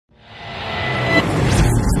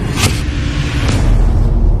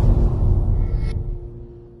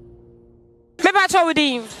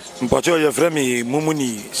wudi. Mpacho ye frame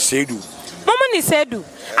Mumuni Sedu. Mumuni Sedu.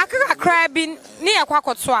 Akaka crabin ni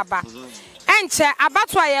akwakoto aba. Enche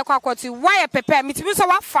abatwa ye kwakoti why pepe mitimi so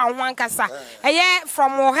wa fa wan kasa. Eye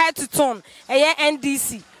from head to toe. Eye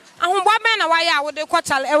NDC. Ahumbo be na why a wode kwa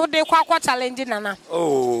challenge nana.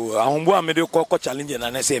 Oh, ahumbo a me de kwa challenge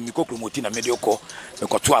nana say mi kokromoti na me de ko me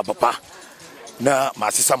koto abapa. Na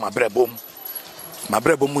masisa mabrebom.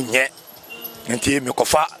 Mabrebom nye. Nti me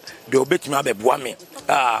kofa de obetimi abeboa me.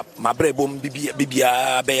 Mabrebom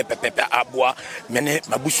bibia be pepe aboa mene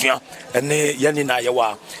mabusua ene yani na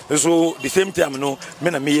yewa. So the same time no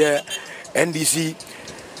me na me NDC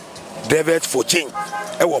David for change.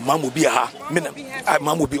 Ewo Maamobi ha. Me na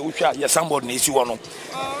Maamobi ohwa ye somebody na isi wo no.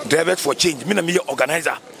 David for change. Me na me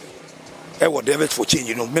organizer. Ewo David for change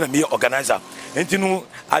you know. Me na me organizer. Enti no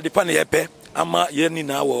Adepa na yepe ama ye ni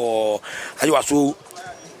na wo ayo so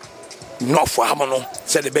no for hamono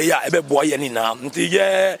said the beya ebe boy ye ni na. Nti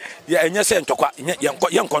ye enye se ntokwa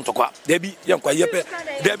ye nkontokwa. Debi ye nkwa yepe.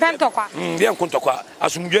 Debi ntokwa. Ye nkontokwa.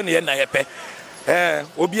 Asumdwe na ye na yepe.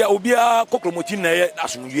 Obia kokromoti na ye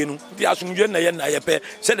asumdwe nu nti asumdwe na ye na ye pe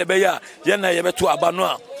se de be ya ye na ye beto aba no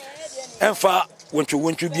a emfa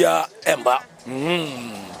wontwo bia emba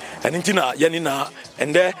nti na ye ni na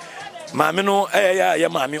ende maame no ye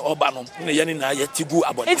maame oba no na ye ni na ye tigu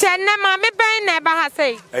abon nti enne maame ben na eba ha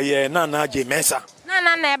sei na je mensa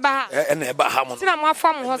na eba ha na eba ha mo ti na mo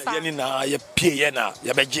afam ho sa ye ni na ye pie ye na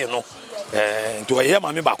ye beje no nti ye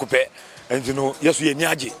maame ba ko pe enti no yeso ye ni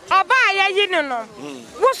age oba ayeyi no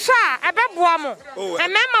wo sha ebeboa mo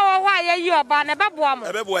emema wo ho ayeyi oba na ebeboa mo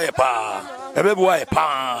ebeboa ye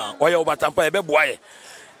pa oye obatampa ebeboa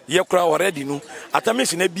ye kura already no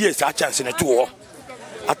atamisi na bie sa chance na to ho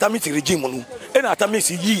atamisi regime no ena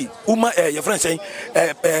atamisi yi uma ye friend say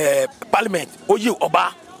parliament oyi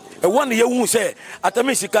oba one ye hu say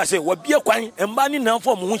atamisi ka say wa bie kwan emba ni na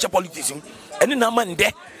form hu che politics eni na ma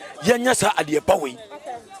nde ye nya sa Adepa we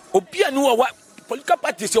obia no wa political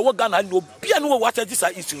parties ye Ghana no obia no wa say this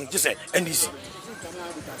issue this NDC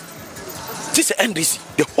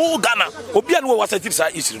the whole Ghana obia no wa say this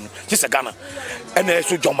issue this Ghana and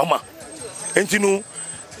so John Mama enti no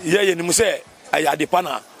ye ni mu say Adepa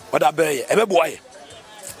na wada be ebeboa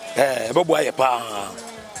ye pa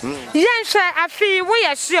yen hwe afi wo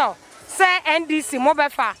ye sure say NDC mo be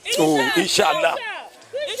fa inshallah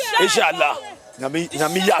Nami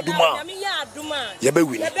ya aduma. Yebe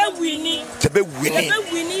wini.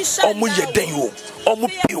 Omu yeden yo. Omu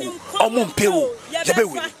peo. Omu mpeo. Yebe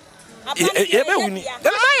wini.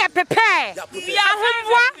 Ma ya pepe.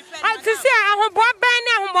 Ahomboa. Ati se ahomboa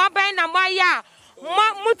ben na mo ya.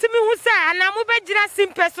 Mutimi hu se ana mo be gira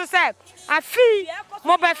simple so se. Afi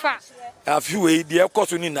mo be fa. Afi we de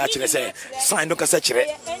ekoso ni na kire se. Sign no ka se kire.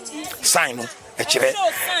 Sign no e kire.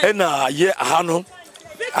 E na ye aha no.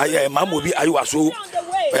 Aye Maamobi ayo so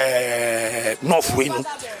north way no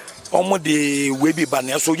omo de we bi ba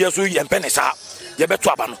na so yeso ye penesa ye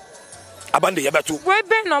beto aba no aba de ye beto we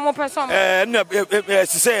be no mo person na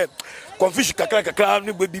si say confusion kakra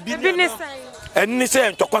ni bibi ni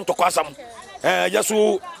say ntokwa asam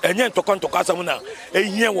yeso enye ntokwa asam na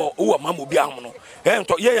ehie wo Maamobi ahom no ye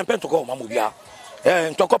ntokwa Maamobi a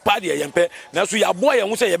ntoko party yempe na so ya boy ye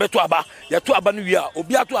hu say ye beto aba no wi a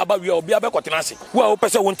obi ato aba wi a obi abekotena ase wo a wo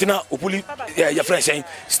pese wontina opuli ye friend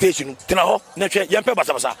station tena ho na hwe yempe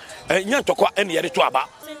basabasa nya ntoko ene ye de to aba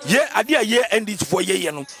ye ade a ye NDC for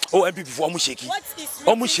ye no o NPP for omu sheki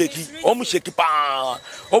pa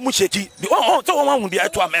omu sheki so wo hu de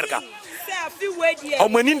to America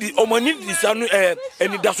omani di sanu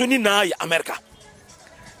eni daso ni na ya America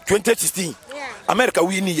 2016 America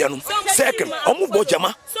we ni yanu second omu bo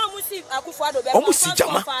jama Akufo Addo be omu si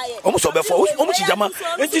jama omu so be fo omu si jama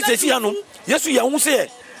enti se si yanu yesu ya hu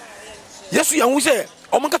se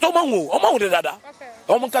omu kata omu de dada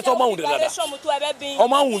omu kata omu de dada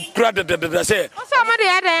omu kra de se o so mo de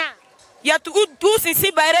ya ya tu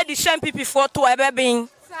si bayre di NPP for to ebe bin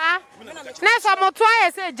na so mo to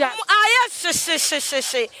aye se ja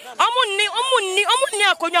she omu ni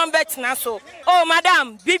akonwa betina so oh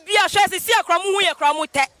madam bibia hwe si akra mu hu ye kra mu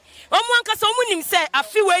te omu ankasa omu nim se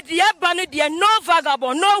afi we di eba no de no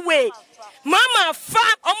vagabond no way mama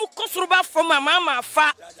fa omu kosuruba from mama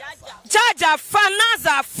fa jaja fa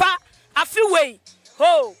naza fa afi we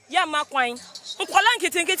ho ya makwan nkola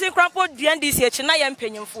nkitin krampo di NDC echi na ye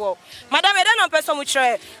mpanyimfo madam eda no person mu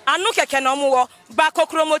kire anu keke na omu wo ba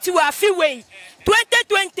kokromoti wa afi we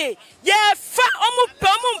 2020 ye fa omu mpe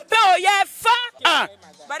o ye fa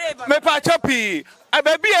me pa chapi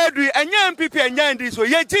ababi edu enya NPP enya NDC so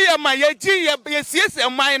ye siese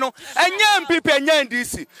man no enya NPP enya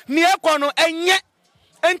NDC ni ekọ no enye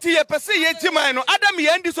enti ye pese ye jiman no adam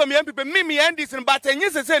ye ndi so me NPP me ndi sin but enye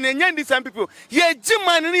se na enye ndi san NPP ye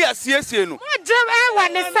jiman no ya siesie no mo je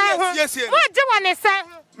wane sai ho mo je wane sai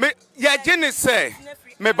me ye jini se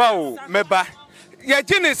me ba ye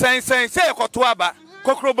jini san se yekoto aba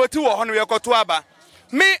kokroboti wo ho no yekoto aba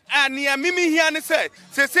me ania mimi hia ne se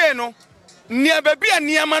no nia ba bia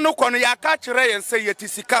nia ma no kono ya ka kire yen se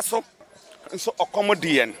yetisika so nso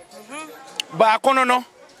okomodien ba kono no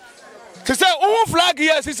se flag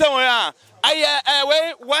here se won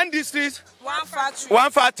we one district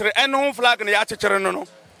one factory and who flag na ya kekere no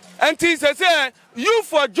anti se you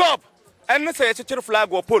for job and say kekere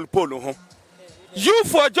flag or pole ho you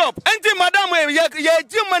for job anti madam ye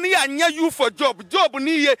jimani anya you for job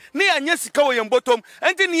ni ye ni anya sika wo yembotom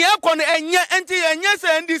anti ni ekọ enya anti enya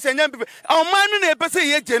se ndi se nya pipe o manu na epese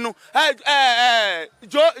ye je no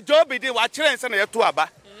job dey wa kire nse na ye to aba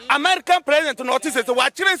American president no tise se wa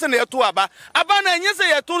kire nse na ye to aba na enya se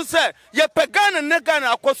ye to se ye pagana ne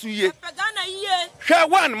Ghana akosu ye pagana ye hwe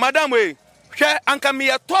one madam hwe anka me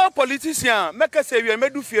ye top politician make se wi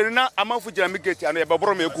medu fiere na amanfo gira me gate ano ye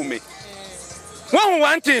beboro me ekume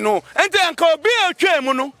one thing no ente anka obi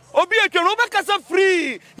atwa no obekasa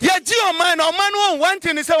free ye ji o man one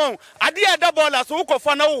thing say one ade ada bola so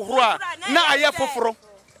ukofa na wo horo a na aye foforo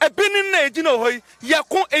ebinin na eji no hoyi ye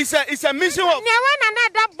ko isa mission ne we na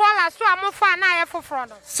ada bola so amofa na aye foforo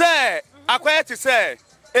no say akwaya ti say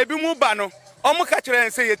ebi mu ba no omo ka kire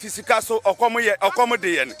nse ye tisika so okomo de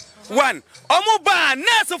ye one omo ba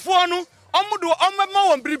nurse fo no omo do omema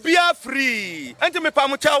won bribia free ente me pa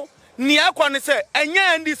mo chaw ni akwa ne se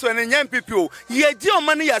enya ndi so na nya NPP o ye di o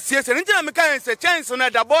mane ya siese nti na me kan se chance na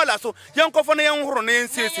da bola so ye nkofo na ye nhoro na ye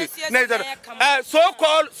siese na so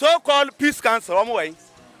called peace council omo wey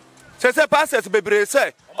se pastors bebre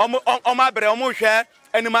se omo abre omo hwe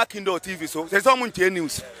animal kingdom TV so se omo ntie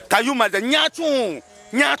news kayu ma the nyachun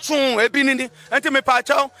ebi ni nti me pa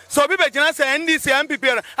chaw so bi be gina se NDC NPP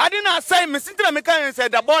ade na asai me sintra me kan se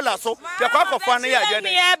da bola so ye kwa kofa na ya je ni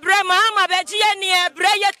ebre Mahama be ji ye ni ebre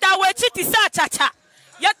ye tawechi ti sa chacha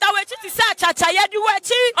ye di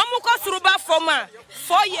wechi omuko suruba forma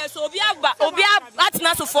 4 years obi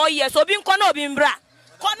atena so 4 years obi nko na obi mbra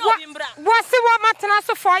wo se wo matena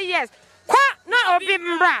so 4 years kwa na obi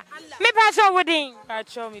mbra me pa so wodin pa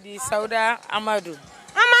cho mi di Sauda Amadu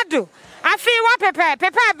afi wa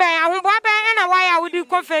pepe ben ahunbo ben na wa ya wudi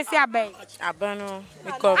confess aben abano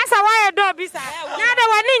because asa wa ya do bisa na de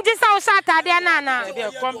wani nji sa o sata de na na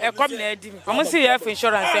e kom na edi omo si health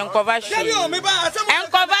insurance en cover she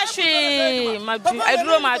madu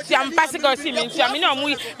eduro ma ti am pass go si mi ntia mi na omo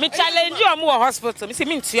mi challenge omo wo hospital mi si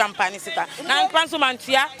mi ntia am pani sika na kwanso man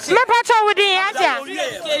tia me pa cho wudi aja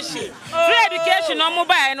free education omo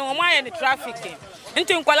ba no omo aye ni trafficking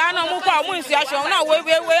nti nkwala na mu kwa mu nsuahwe na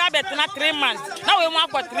we abetena 3 months na we mu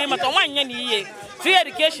akọ 3 months on wanye ni ye free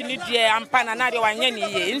education ni die ampa na na de wanye ni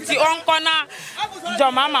ye nti onko na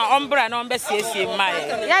jomama ombra na ombe siesie mai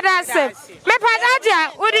ya da se me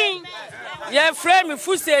padaja udin ye frame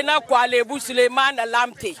fuse na kwala ebu Suleiman na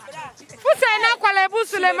lamte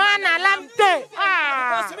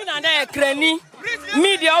ah mi na na kreni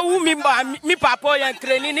media wu mi papa ya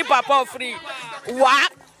kreni ni papa free wa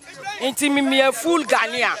inti mi a full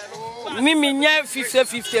Ghanaian mi nya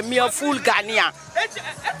 50-50 mi a full Ghanaian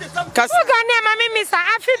full Ghanaian ma mi sa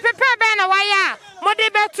afi pepe be na waya mo de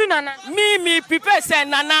betu nana mi pepe say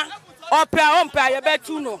nana ompa ye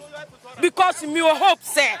betu no because mi hope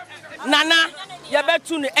say nana ye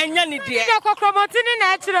betu no enya ni de de kokromoti ni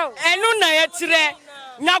na etire enu na ye tire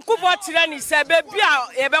nyakubo tire ni se be bia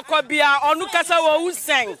ye be ko bia onu kasa wo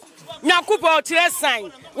usen nyakubo tire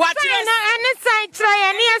san watire na ene san tire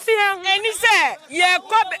ye ni efi eni se ye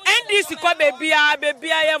ko NDC ko be bia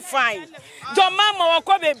ye fine jomama wo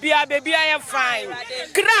ko be bia ye fine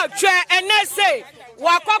crowd twa ene se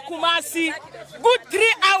wakwa Kumasi good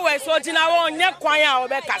 3 hours odina won nye kwan a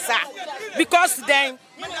obe kasa because then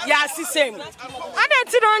ya see same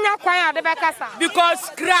adenti no nya kwan a de be kasa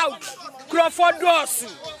because crowd doors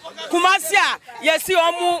Kumasi a yesi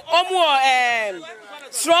omu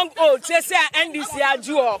strong old say NDC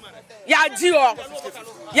ya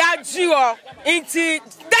jiwo into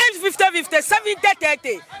 10-50-50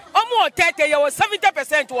 70-30 omu 30 you was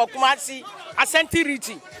 70% wo Kumasi Ashanti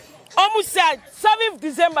region almost said 7th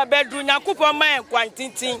December bedroom nyakupo man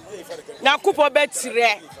kwantintin nyakupo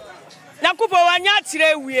betire nyakupo wanya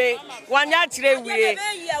tire wie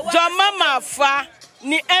jomama fa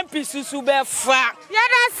ni MP susu be fa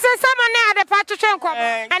yada se sama ne Adepa twetwenko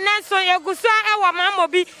anenso yegusu ewo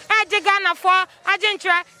Maamobi ajiga na fo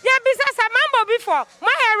ajenchira ye bisa sa Maamobi for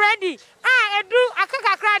my ready edu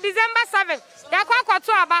akakakra December 7 yakwa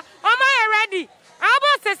kwato aba o my ready Abo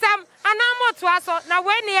sesam anamo to aso na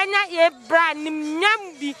we ne nya ye bra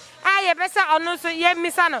nimnyam bi aye besa ono so ye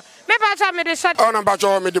misa no me ba cha me de shot ona ba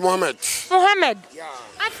cho me de Mohammed yeah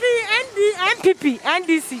afi NPP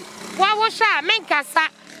NDC wa wo sha me nkasa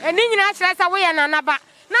eni nyina kire sa we ye nanaba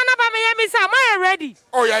me ye misa ma ready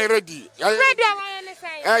oh ya ready ready awa ne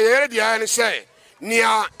say ya ready ya ne say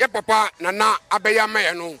nia ye papa nana abeya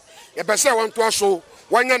me no ye be say won to aso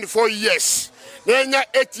wanya ne 4 years na nya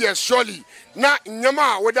 8 years surely na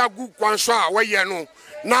nyama woda gu kwanso a waye no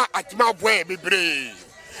na atima boy bebre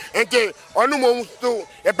ente onu mo to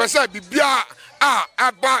e pese bibia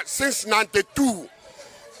aba since 92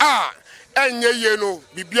 enye ye no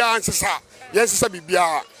bibia nsesa yensesa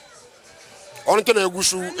bibia onu to na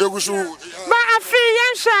egusu ba afi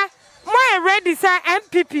yensha mo ready sir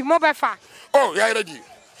NPP mo befa oh ya ready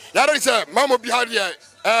sir Maamobi had here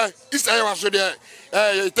is I was there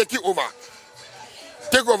take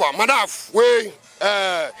over manaf we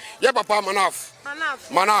ye papa manaf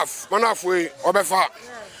we obefa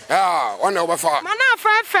one obefa manaf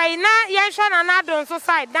afei na ye hwa na Addo so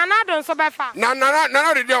side na Addo so befa na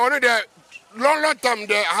de one de long time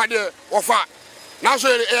de had ofa na so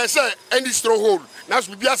e say any stronghold na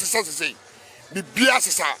so bibia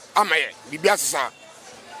sesa amaye bibia sesa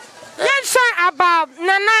yes sir about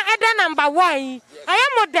nana eda number 1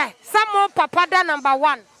 ayamo de samo papa da number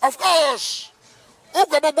 1 of course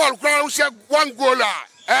Uko ball crown say 1 goal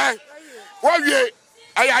what we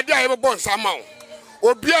ayade ay ball sama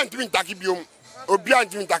obi antimi ntaki biom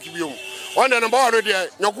on the number 1 there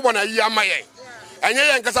nyokubo na yi amaye enye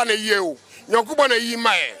ye nkasa na yi o nyokubo na yi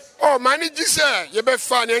maye oh manage say ye be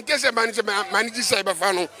fa na nkese manage say be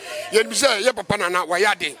fa no ye bi say ye papa nana wa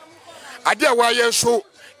yade ade wa ye so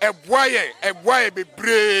eboye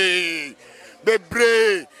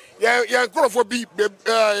bebre ya nkrofo bi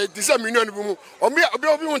this million bu obi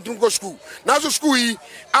want to go school na so school yi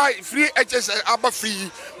free HS aba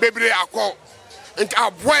free bebre akọ enti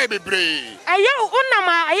aboy bebre ayo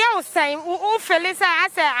unama ayo say o felisa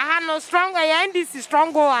ase aha no strong NDC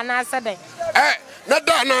strong go ana said na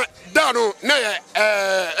no na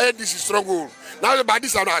NDC strong go na ba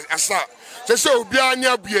this asa say obi ani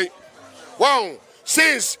abue wow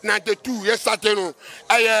since 92 yesterday no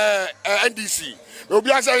NDC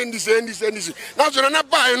obi asa NDC na so na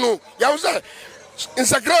buy no ya say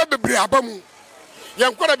insecure bebre abamu ya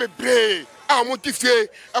nkora bebre amotifie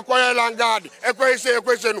ekoye langard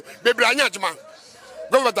ekoye no bebre anya adjuma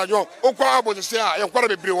government ajo okwa abo se ya nkora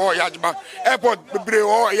bebre wo ya adjuma airport bebre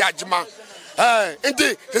wo ya adjuma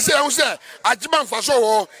enti se ya say adjuma mfaso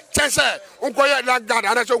wo chense nkoye langard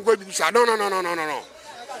ana so nkoye bibisa no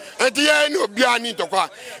enti ya ni obi ani tokwa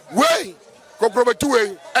we kokrobetu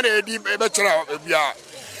we ana edi be kira bia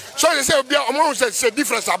so say obi omo say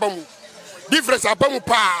difference abamu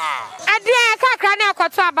pa ade kakra na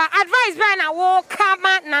ekoto aba advice be na wo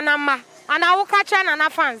kama nanama ana wo kacha nana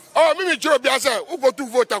fans oh mimi kiro bia say ukotu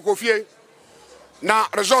vote akofie na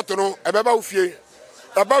result no ebeba ufie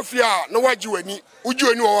aba fie a no waji wani uji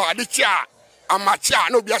wani wo ade chia amachia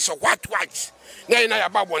na obi aso white na ina ya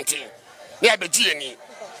ba bonten na abeji ani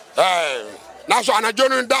na so anajo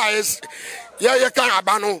no dies ye kan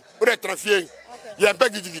aba no ure trafie ye mpe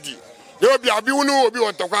gidi ye obi abi wonu obi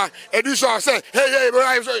wontokwa edi so say hey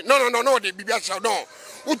no de bibia so no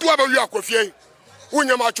utu aba wi akofie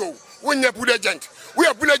unya macho unya pull agent we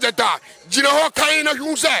are pull agent a gina ho kan na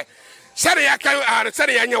hu say sare ya kan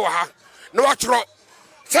sare ya nya wa ha na wachro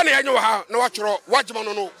sare ya nya wa ha na wachro wajima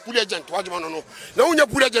no pull agent wajima no na unya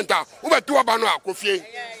pull agent a wo betu aba no akofie.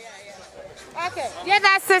 Okay. Yeah,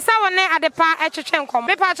 that's someone Adepa etwetwenkom.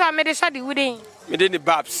 Me pa cha me de shadi wudin. Me de ni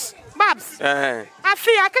Babs.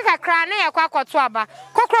 Afi akeka kra na yakwa akoto aba.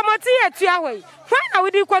 Kokromoti etua hoi. Hwan na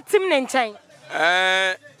wudi ko tim ne nchen?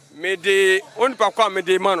 Me de on pa kwa me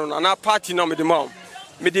de manu na party na me de mam.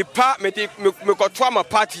 Me de koto ama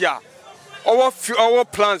party a. Our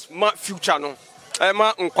plans ma future no.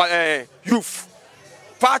 Ma youth.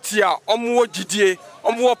 Party a omo gidie,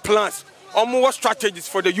 omo plans, omo strategies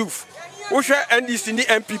for the youth. We share NDC in the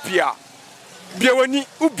NPP a biawani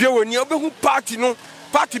obehu party no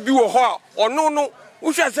party bi wo ho a no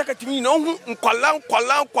we share secretary no hu nkwala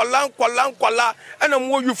ana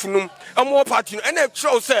mo youth no mo party no ana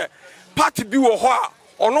show say party bi wo ho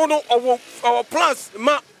a no our plans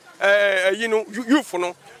ma youth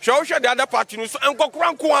no share the other party no so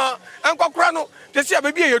enkokora no they say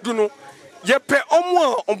baby edu no yepe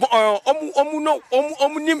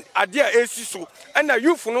omunim ade a esi so na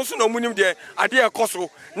youth no so na omunim de ade a ekoso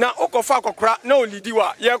na okofa akokra na olidi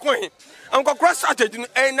wa ye ko he ankokra started in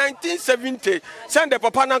 1970 send the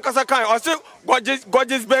papa na nkasa kan o say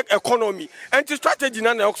Gorgeousburg economy and the strategy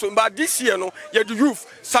na oxo but this year no ye the youth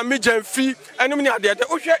sami jamfi enum ni ade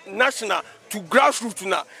o hwe national to grassroots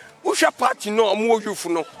na o hwe party no omo youth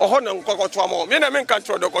no oho na nkokoto am me na me nka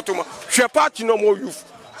tro de koto hwe party no omo youth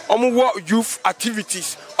omo youth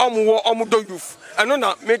activities omo do youth and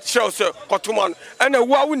na make sure say koto man and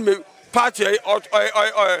wo win me party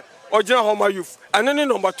Ojina Homa youth and then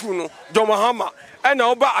number 2 no Mahama and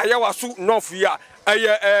oba ayawasu north ya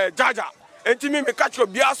jaja entimi me catch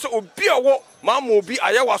bia so obi owo Maamobi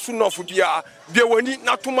ayawasu north bia wani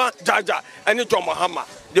natuma jaja and Mahama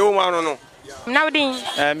de wo no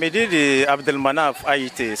Nowdin me did Abdul Manaf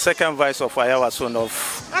Ayite second vice of ayawasu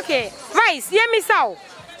north. Okay vice yemi saw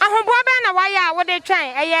ahoboba na waya wo de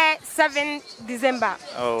twan 7 December.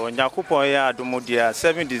 Oh Akufo ya adomodia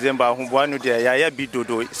 7 December ahoboa no dia ya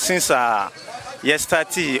bidodo since ye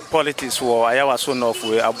started politics wo ayawaso north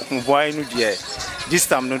we ahoboa no dia this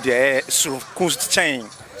time no dia coast chain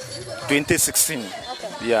 2016.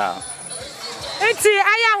 Okay. Yeah. Enti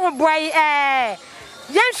aya ahoboa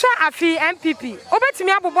yensha afi NPP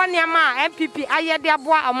obetimi abobo niama NPP aye de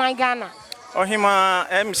aboa aman Ghana.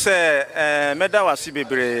 Ohima say meda wasi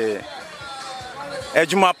bebre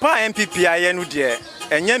ejuma pa NPP aye no de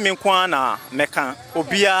enye me kwa na meka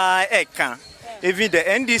obia eka even the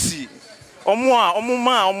NDC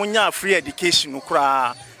omunya free education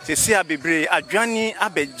kura se sia bebre adwane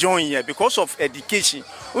abejoin here because of education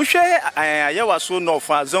uhwe ayawaso no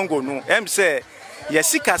fa zongo no say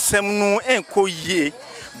yesika sem no enko yie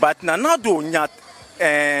but na nado nya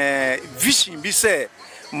vision bi say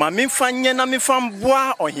ma me fanye na me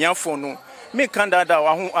famboa ohiafo no me kandada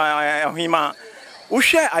ohima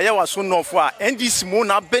uhwe ayawaso no for NDC mo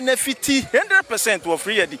na benefit 100% of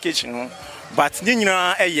free education no but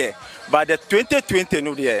nyina eye but the 2020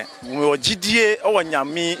 no there we ogidie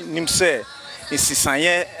owanyame nim say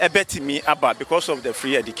insisanye ebetimi aba because of the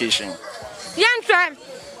free education yantra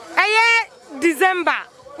December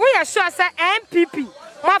we are sure say NPP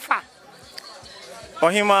mafa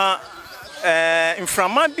ohima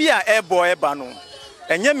inframa bia ebo eba no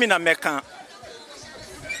enye mi na meka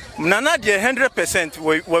nana de 100%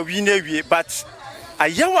 we win awie but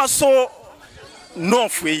ayawaso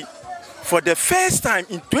north way for the first time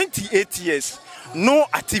in 28 years no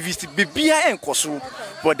activity bibia enkoso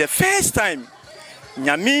for the first time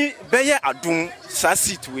nyami beye adun sa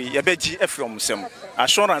seat we yebeji efrom sem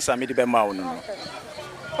assurance amede be ma no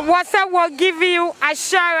what will give you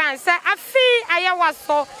assurance afi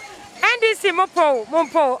ayawaso NDC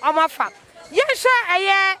mopo amafa yensha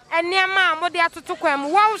eniema mode atoto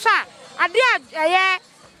kwam wo sha ade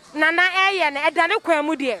nana na edane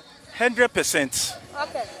kwam de 100%.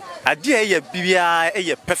 Okay. Ade bibia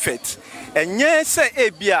perfect enye se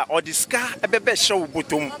ebia odiska ebebe hye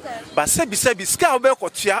botom ba se bi ska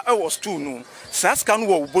obekotua e was stool no saska no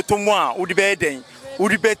wo botom a odi be den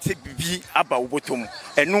odi be te bibi aba botom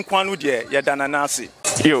enu kwan no de yedana na ase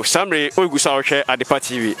yo samre ogusa wo hwe Adepa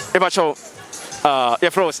TV eba cho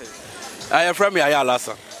your friend say I from me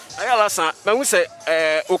ayalasa ma hu se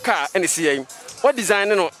oka NDC yen what design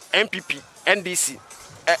no NPP NDC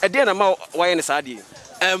e na ma why ne saade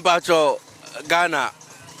Embacho Ghana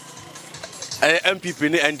NPP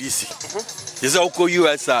ni NDC is oko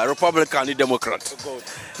US Republican ni Democrat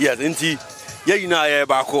yes nti ye yina ye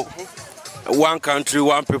bako one country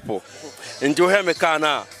one people nti o he me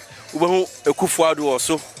kana ubehu Akufo Addo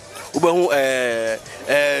oso ubehu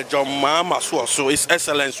Mahama so is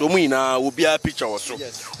excellence o mu ina obi a picture oso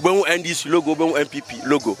ubehu NDC logo ubehu NPP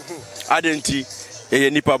logo adenti ye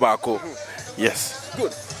nipa bako yes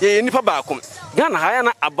good ye nipa bako Ghana haya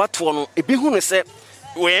na abato no ebi hu ne se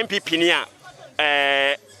we NPP ni a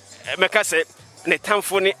meka se ne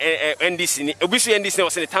tamfo ni NDC ni obi so NDC ni wo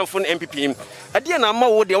se ne tamfo ni NPP ade na ma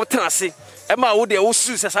wo de wo tena se e ma wo de wo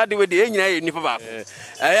su se sa de we de nyina ye nipa ba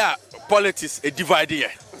politics a divide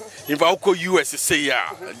here in Bauko US say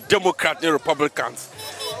Democrat and Republicans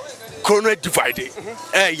corner divided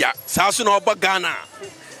sa so na oba Ghana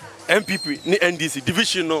NPP ni NDC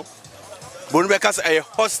division no Boni bekas a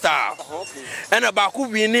hostile. And a baku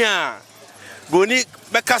winia Boni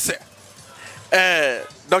bekase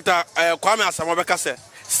Dr. Kwame Asama bekase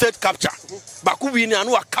state capture. Baku winia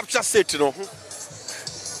no a capture state no.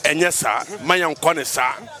 And yes sir, mayan kone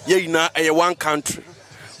sir. Ye na a one country,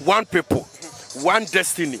 one people, one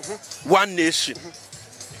destiny, one nation.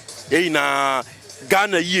 Ye na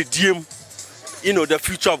Ghana ye diem, you know the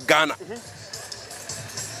future of Ghana.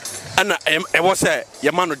 ana e was say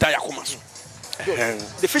your man die akoma so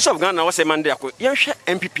the fish of Ghana was a man there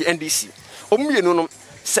NPP NDC omu no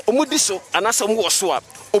se omu di so anasa omu wo so a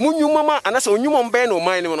omu nyuma anasa onyuma mbe na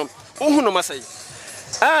oman no ohu no masai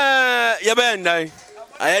ye be ndan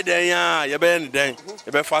aye den ya ye be ndan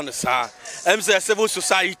ye be fa no sa em say civil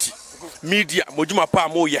society media mojuma pa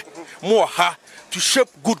mo ye mo ha to shape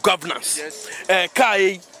good governance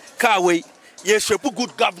kai ye shape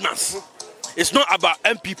good governance. It's not about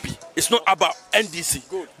MPP, it's not about NDC,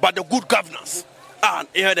 but the good governance. And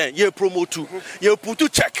then you promote to, you put to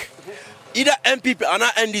check either MPP or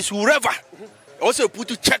NDC, whoever. Also put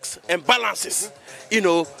to checks and balances, you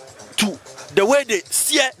know, to the way they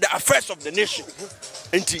steer the affairs of the nation.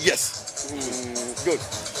 Until yes, good.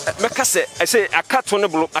 I say I can't turn the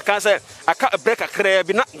blue. I can't say I can't break a crab.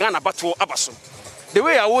 Be not Ghana battle abaso. The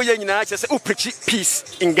way I will you know, I say preach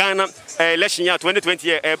peace in Ghana election year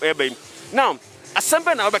 2020. Now,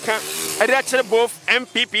 assemble now become a both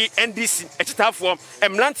MPP NDC a staff form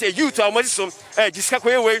and Mlante youth or Mosum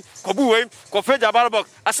Jiskakwe way, Kobu way, Kofeja Barabok,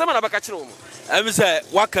 assemble about Kachum. I was a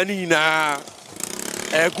Wakanina,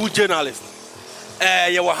 a good journalist.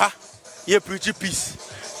 Yawaha, ye preach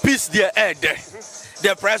peace. Peace there, there.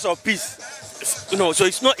 The price of peace. You know, so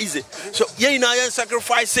it's not easy. So, ye now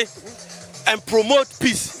sacrifice it and promote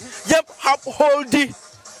peace. Yep, uphold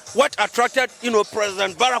what attracted,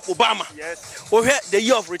 President Barack Obama. Yes. We had the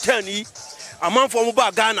year of return. A man from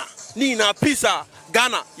Ghana. Nina Pisa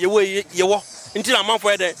Ghana. You until a month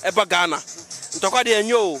for the Eba Ghana.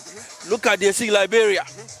 Look at the sea Liberia,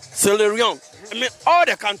 Sierra Leone. I mean all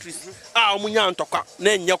the countries. Munyan Toka,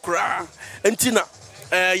 Nen Yakra, Entina,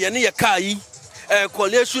 Yania Kai,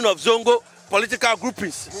 coalition of Zongo political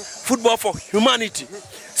groupings, football for humanity.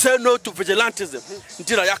 Say no to vigilantism.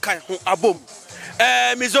 Until Yakai Abom.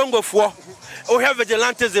 Mizongo for we have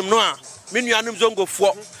vigilantism noa minuanum zongo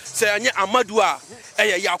for say anye amadua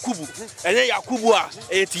yakubu ene yakubu a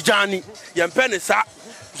tijani yempene sa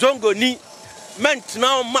zongo ni meant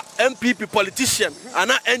now MPP politician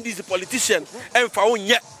and NDC politician emfa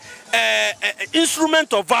wonye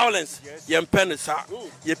instrument of violence yempene sa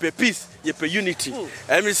yepe peace yepe unity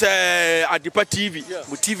me say Adepa TV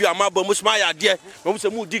mu TV amabo mu sma ya de mu se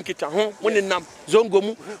mu dinkita ho mu nenam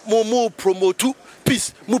zongo mu promote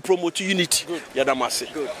peace, mu promote unity. Yada mase.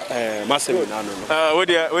 Mase na no. We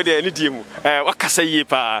dey ni diemu. Wakasa yi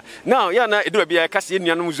pa. Now ya na edu bia kasa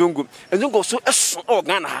enuanu zongo. Zongo so eso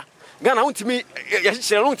Ghana. Ghana untimi ya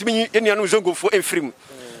hye untimi enuanu zongo fo enfrim.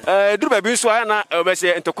 Edu bia so ya na be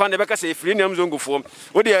se entokwa na be kasa efri enuanu zongo fo.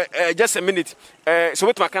 We dey just a minute. So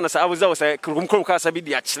what makana sa abuza wo say krum kasa bi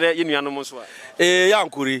dia kire enuanu mo so. Ya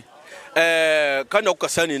nkuri. Kana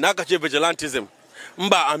ukasa ni na ka che vigilantism.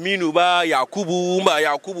 Mba Aminu ba Yakubu mba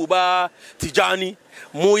Yakubu ba Tijani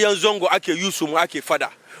mu yan zongo ake yusu mu ake fada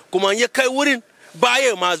kuma ye kai wurin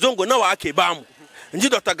baye ma zongo nawa ake ba mu nji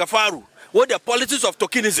Dr. Gafaru what the politics of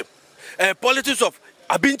tokenism politics of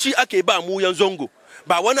abinci ake ba mu yan zongo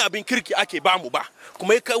ba wani abin kirki ake ba mu ba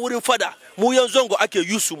kuma ye kai wurin fada mu yan zongo ake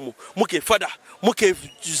yusu mu muke fada muke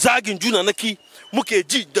zagin juna naki muke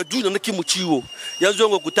ji da juna naki mu ciwo yan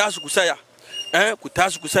zongo ku tasu ku saya ku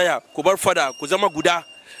tasu ku saya ku bar fada ku zama guda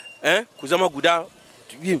ku zama guda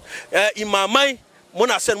imamai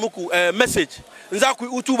muna send muku message nza ku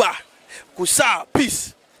utuba ku sa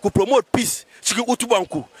peace ku promote peace cikin utuban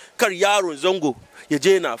ku kar yaron zango ya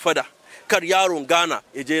je na fada kar yaron Ghana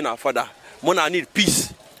ya je na fada muna need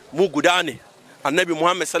peace mu guda ne annabi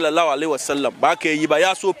Muhammad sallallahu alaihi wasallam ba ka yi ba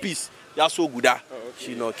ya so peace ya so guda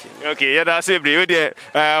shi no okay ya da sebre we dey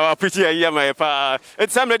pretty ya my pa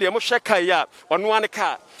it's some dey mo sheka ya onu an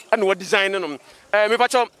ka and what design no me pa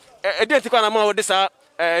cho e dey tikwa na ma wo dey sa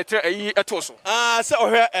yi eto so say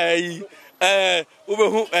ohwe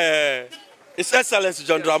ubehu His Excellency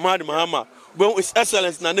John Dramani Mahama when His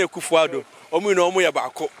Excellency Nana Akufo Addo omu no omu ya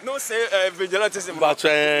baako no say vigilantism but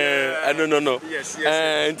no yes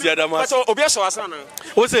nti adama but obi so asana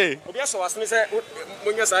wo say obi so asana say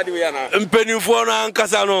munya sa de we ya na mpenifo na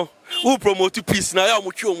nkasa no who promote peace na ya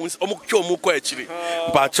omutwe omu ko akiri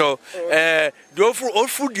bacho the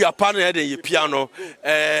ofru dia pa na de ye piano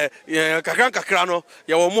kakran no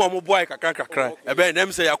ya wo mu boy kakran ebe na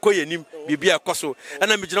me say yakoye nim bibia ekoso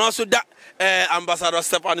na me gina so da Ambassador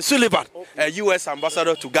Stephen Sullivan US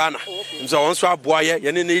ambassador to Ghana so onso aboye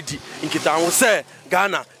ye ne edi nkita ho say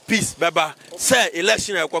Ghana peace beba say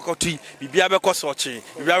election ekokoti bibia be kosochi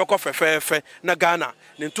bibia be kofefefe na Ghana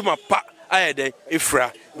ne ntuma pa ayede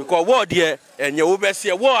efra because what there enye wo be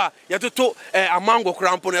se wo a yetoto amango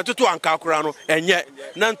krampo na yetoto anka kra no enye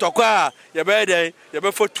na ntokwa a ye be den ye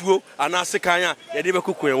be fotuo anase kan a ye de be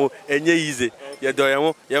kokwen wo enye yize ye do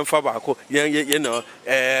yen yemfa baako ye no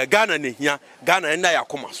Ghana ne hia Ghana na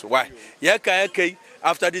yakoma so why ye kai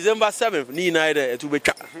after December 7th ni na ide etu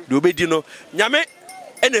betwa de obedi no nyame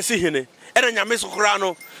enesi hene ena nyame so kra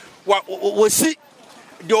no wosi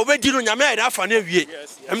de obedi no nyame ida afa na wie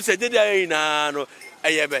em se de dey na no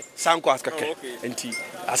ayebe sanko askake enti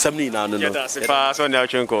asam ni na no no so na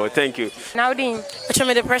chenko thank you now din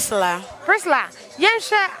Ochome de Priscilla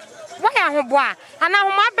yenhwe why ahoboa ana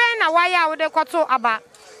homa ben na why a wo de kwoto aba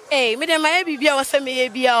me dem my bibia wo se me ye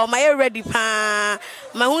bia o my ready pa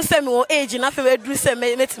ma hu se me wo age na fe we dru se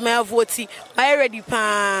me metima vote my ready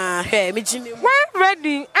pa he me gine when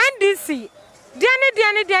ready NDC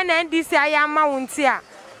dia na NDC ayama wonti a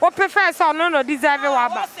wo prefer so no deserve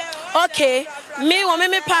waba okay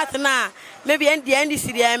me partner maybe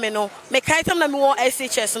NDC dey me no me kai tam na me won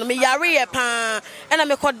SHS no me yare ye pa and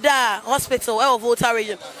me koda hospital e Volta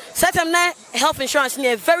region certain na health insurance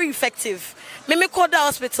is very effective me koda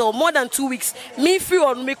hospital more than 2 weeks me free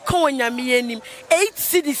on me kon nya me anim 8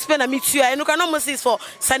 cedis spend na me tua and no can almost say for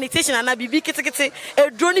sanitation and bibi kitikiti a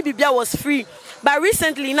drone bibia was free but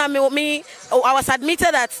recently now I was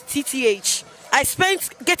admitted at TTH. I spent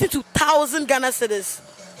getting to 1,000 Ghana cedis.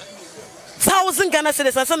 1,000 Ghana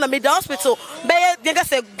cedis. I sent them to the hospital. But they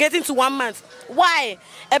say getting to 1 month. Why?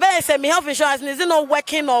 I said my health insurance is it not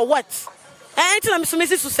working or what? Anything I'm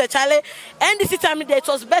submitting to say, Charlie, and this time it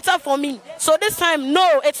was better for me. So this time,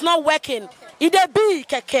 no, it's not working. Ide be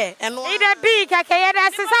keke and ide be keke ya da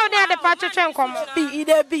se sa odi Adepa twetwe nkom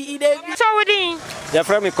ide be so wodi ya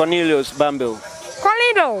from Cornelius Bambel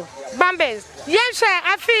Bambes yenhwe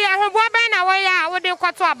afi ahoboa ben na wo ya wo de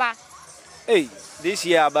kwato aba hey this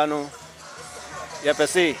year aba no ya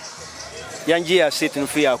pese yanji a sit no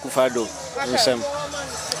fi Akufo Addo nsem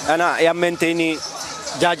ana ya maintain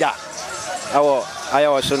jaja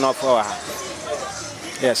ayo so no for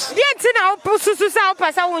yes die ti na wo susu sa wo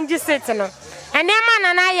pasa wonji sit no ene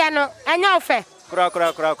ma na ya no anya ofe kura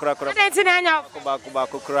ade ti na anya ba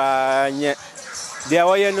kura nye dia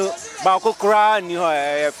wo ye no ba kura ni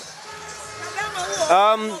ho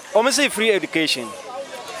almost say free education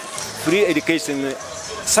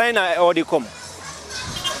sign or the come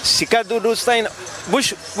sika do sign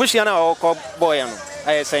bush yana o ko boy no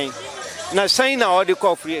I saying na sign or the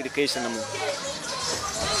call free education mo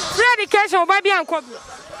free education ba bia nko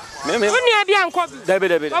bi me uni bia nko bi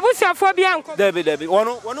debe abusiafo bia nko debe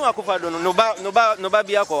wono Akufo Addo no ba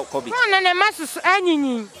bia ko bi no ne masusu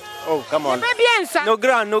anyinyi oh come on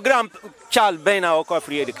no grand child ben na o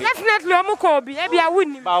free education definitely o mu ko bi e bia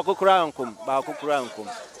wuni ba ko kura nkom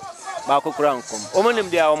omonim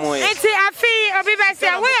dia o mo e enti afi obi ba se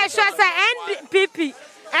we e sure say NPP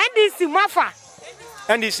NDC mafa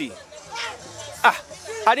NDC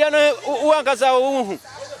adia no uankasa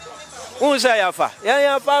hu say ya fa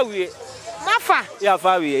wie mafa ya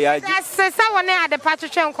fa wie ya se sa woni Adepa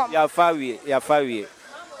twetwe nkom ya fa wie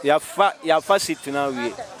ya fa sit na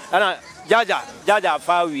wie ana jaja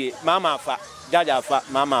fa wie mama fa jaja fa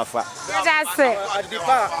mama fa jaja se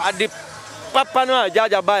Papa no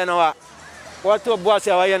jaja ba na wa what to boss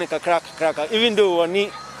ya wa ne kakra even though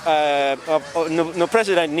oni no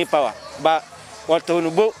president ni power but what to no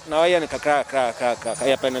bo na wa ne kakra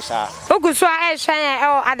ya pene sa ogusu a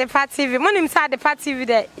ehwan Adepa TV monim sa Adepa TV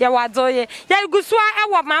de ya wadoye ya gusu a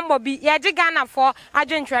ewo Maamobi ya ji Ghana for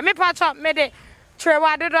adwentwe me pa cho me de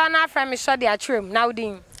trewa dodo na afra me shode a trem na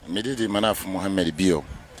udin me de manaf Mohammed Bio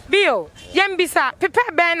yembisa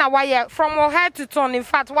pepe ben na wire from your head to toe in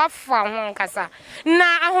fact wa fa ho nkasa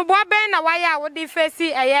na ahoboa ben na wire wo de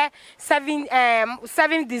face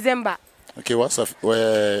 7 December okay what's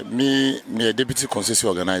me a deputy constituency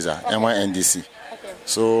organizer NDC okay.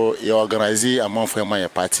 So you organize among for my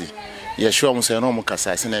party you sure mo say no mo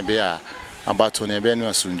kasa se na be about to na be no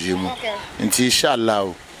asunjie mu nti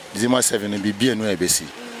inshallah December 7 be bia no ebesi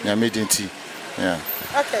na medinti yeah.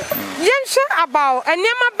 Okay. Yensha about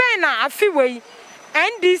enema ben na afiwei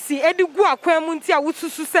NDC edigu akwamu nti a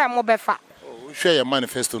wususu se mo befa. Oh, share your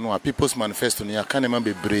manifesto no, people's manifesto no, ya kan ma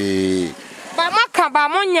bebre. Ba maka ba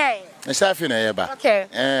monye. Na shafi na yeba. Okay.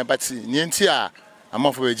 But nti a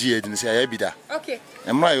amafo beji edin se ya bida. Okay.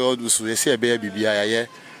 Emra yo dusu ye se be ya bibia ya ye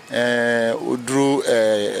odru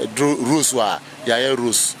rules wa ya ye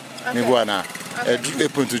rules. Ni go na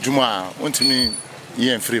epuntu juma ontimi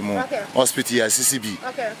yen free mu hospital ya CCB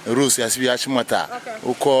Rose ya CCB achimota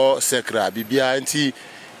uko sekra bibia nti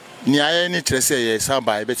ni aye ni trese ye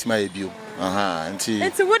samba e betima ye bio nti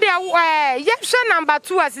wo de ye hwe number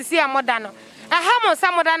 2 asisi amoda no mo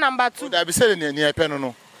samoda number 2 da bi se ni e pe no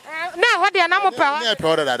na ho de na mo pa ni e pe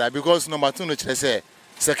order that because number 2 no trese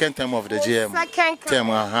second term of the GM second term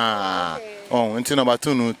Oh, until number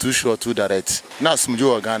 2 no too short too direct. Na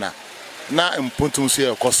sumjo Ghana. Na mpuntum so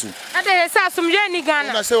e koso. Ade say sumjo ni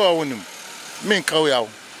Ghana. Na say wa wonim. Me nka we awo.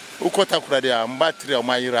 Ukota kura dia mbatri o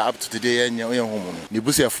mayira up to today enya homu. Ni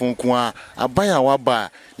busu efun ko a aban a waba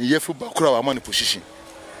ni yefu bakura wa ma ni position.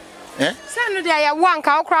 Sanu dia ya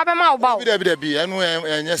wanka okra be ma oba o. Bi enu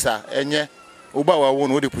enye sa enye oba wa wo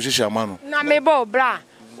no de position amano. Na mebo bra.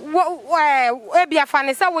 Ebia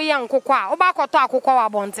fane se wo ye nkokọ a oba koto akokọ wa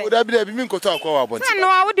bonte. Bi mi nkoto akokọ wa bonte. No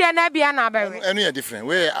a wo de na bia na bewe. Enu ye different.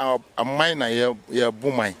 We a mine na ye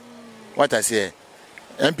bumai. What I say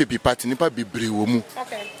NPP party nipa bibre wo mu.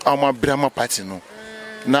 Okay. Ama brama party no.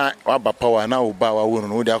 Na aba power na oba wa wo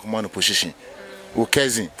no de akoma no position. Wo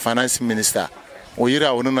cousin finance minister. O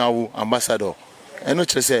yira wo no na wo ambassador. Enu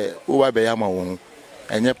kire se wo wa be ya ma wo.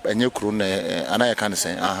 Enye kru na anaye kan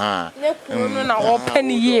sen aha enye kru no na open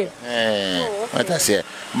ye what I say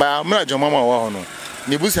ba mra jo mama wa hono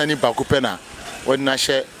ni busa ni ba ko pe na wodi na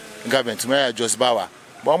hye government ma just bawa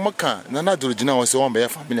ba mo kan na na do gina won se won be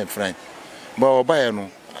family and friend ba oba ye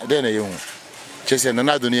no de na ye hu chese na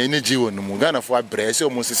na do ne ji won mu Ghana fo abre se o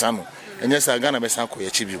mo sisa no enye sa Ghana be san ko ye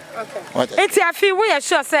chi bi okay eti afi we ye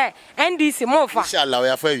sure say NDC mo fa inshallah we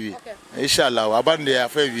afa wi inshallah abande ya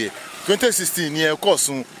afa wi 2016 near course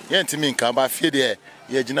yentimi nka ba fie de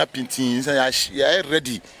ye gina pintin ya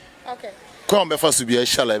ready okay come be fa so bia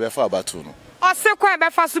inshallah be fa abatu no o se kwa be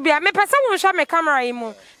fa so bia me pese won hwa me camera yi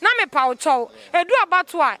mu na me pa o chow edu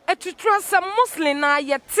abatu a etutro se muslim na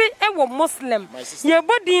yete e wo muslim ye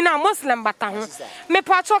bodi na muslim bata ho me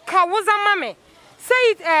pa cho ka woza mame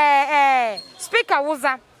say speaker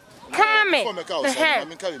woza kame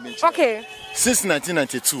okay since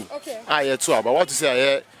 1992 okay I to about what to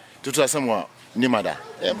say to someone nimada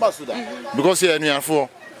ambassador because here nuafo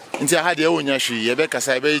nti ha de wonya hwi ye be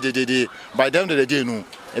kasa be dedede by them the day no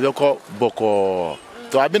e be ko boko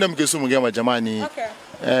to abinam ke sumu gema jamani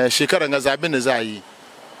shekara ngaza abin zai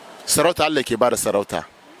sarauta Allah ke bada sarauta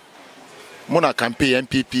muna campaign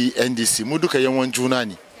NPP NDC mu duka yan juna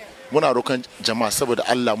ne muna rokan jama'a saboda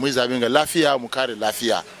Allah mu zabin ga lafiya mu kare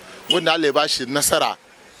lafiya wanda Allah ya bashi nasara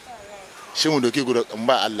shi mu doki gudu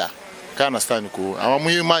ba Allah kana stand ko amma mu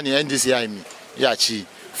imani NDC ya mi ya ci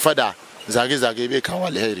fada zage be kawo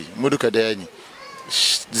alheri mu duka da yani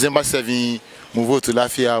December 7 mu vote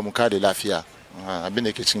lafiya mu kare lafiya abin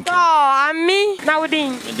da ke cin kai ami na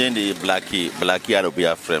wudin then the Blackie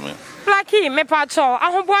Arabia frame Blackie me pacho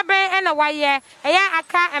ahobo ben na waye eya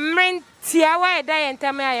aka emren tia wa da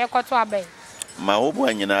yentem ya yekoto aben ma obo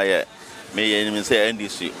anyina ye me ye ni say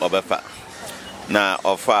NDC obefa na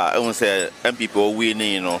ofa ehun say NPP o wi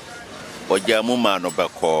ni no ojamu ma no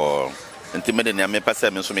beko nti me de ne me pase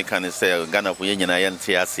me so me kan say Ghana fo ye nyina ye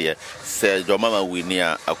nte ase say jomama wi ni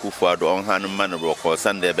Akufo Addo on hanu ma no beko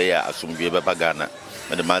Sunday be ya asumdwe be ba Ghana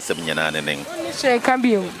me de ma sem nyina ne nen she kan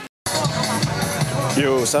bio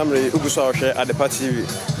yo samre uguso hwe Adepa TV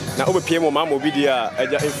na obepie mo Maamobi dia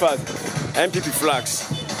in fact NPP flags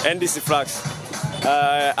NDC flags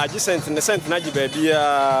adjacent ne cent na ji ba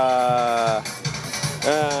bia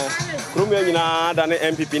Kromia nyina da ne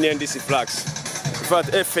NPP ne NDC flags in fact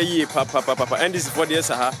FAE papa NDC for the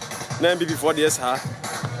ha na NPP for the ha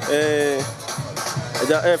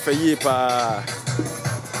aja FAE pa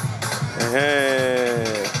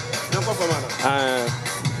no papa mana